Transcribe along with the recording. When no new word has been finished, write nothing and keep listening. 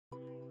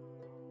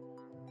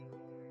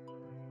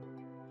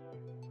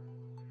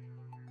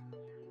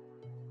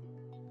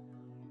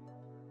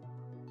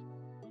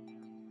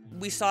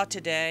We saw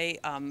today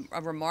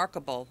a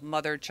remarkable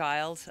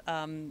mother-child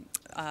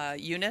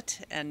unit,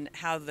 and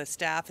how the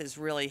staff is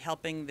really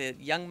helping the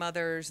young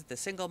mothers, the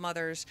single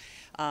mothers,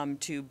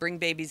 to bring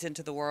babies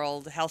into the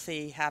world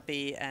healthy,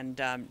 happy, and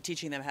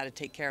teaching them how to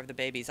take care of the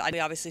babies. We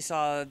obviously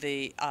saw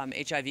the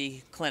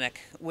HIV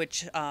clinic,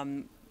 which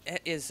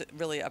is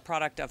really a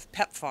product of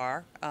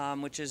PEPFAR,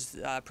 which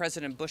is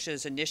President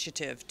Bush's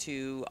initiative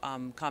to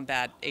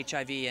combat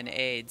HIV and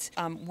AIDS.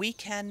 We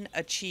can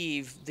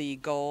achieve the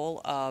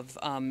goal of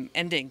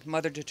ending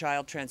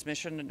mother-to-child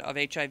transmission of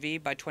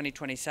HIV by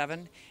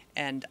 2027,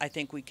 and I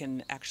think we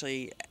can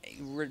actually,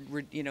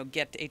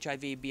 get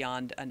HIV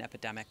beyond an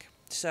epidemic.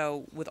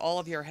 So with all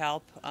of your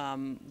help,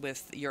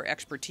 with your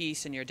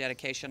expertise and your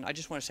dedication, I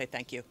just want to say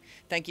thank you.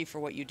 Thank you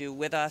for what you do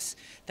with us.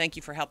 Thank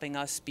you for helping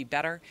us be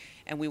better.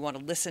 And we want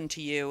to listen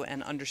to you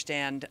and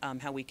understand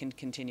how we can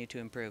continue to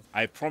improve.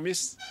 I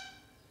promise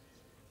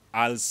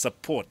I'll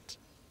support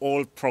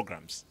all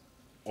programs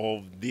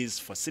of this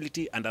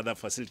facility and other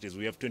facilities.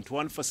 We have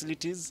 21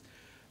 facilities,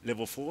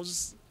 level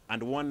 4s,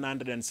 and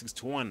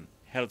 161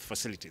 health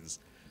facilities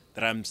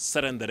that I'm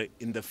certain that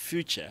in the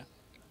future,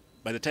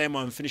 by the time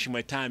I'm finishing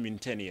my time in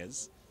 10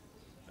 years,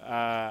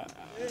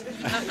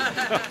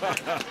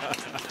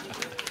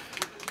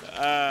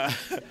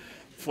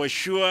 for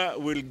sure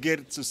we'll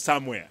get to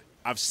somewhere.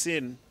 I've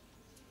seen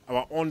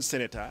our own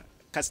senator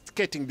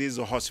castigating this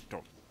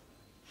hospital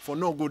for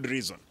no good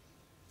reason.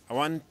 I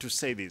want to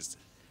say this.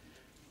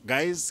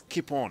 Guys,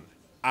 keep on.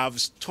 I've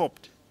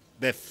stopped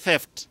the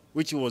theft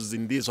which was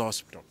in this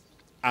hospital.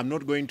 I'm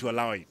not going to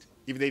allow it.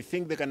 If they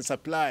think they can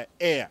supply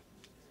air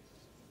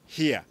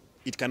here,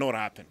 it cannot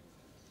happen.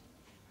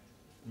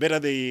 Better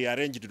they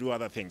arrange to do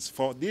other things.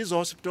 For this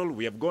hospital,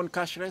 we have gone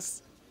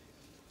cashless.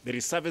 There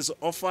is service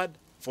offered.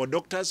 For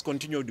doctors,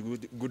 continue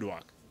good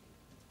work.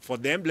 For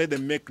them, let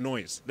them make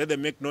noise. Let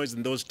them make noise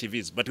in those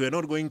TVs. But we're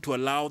not going to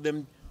allow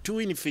them to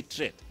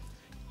infiltrate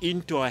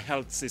into our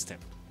health system.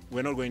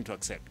 We're not going to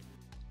accept.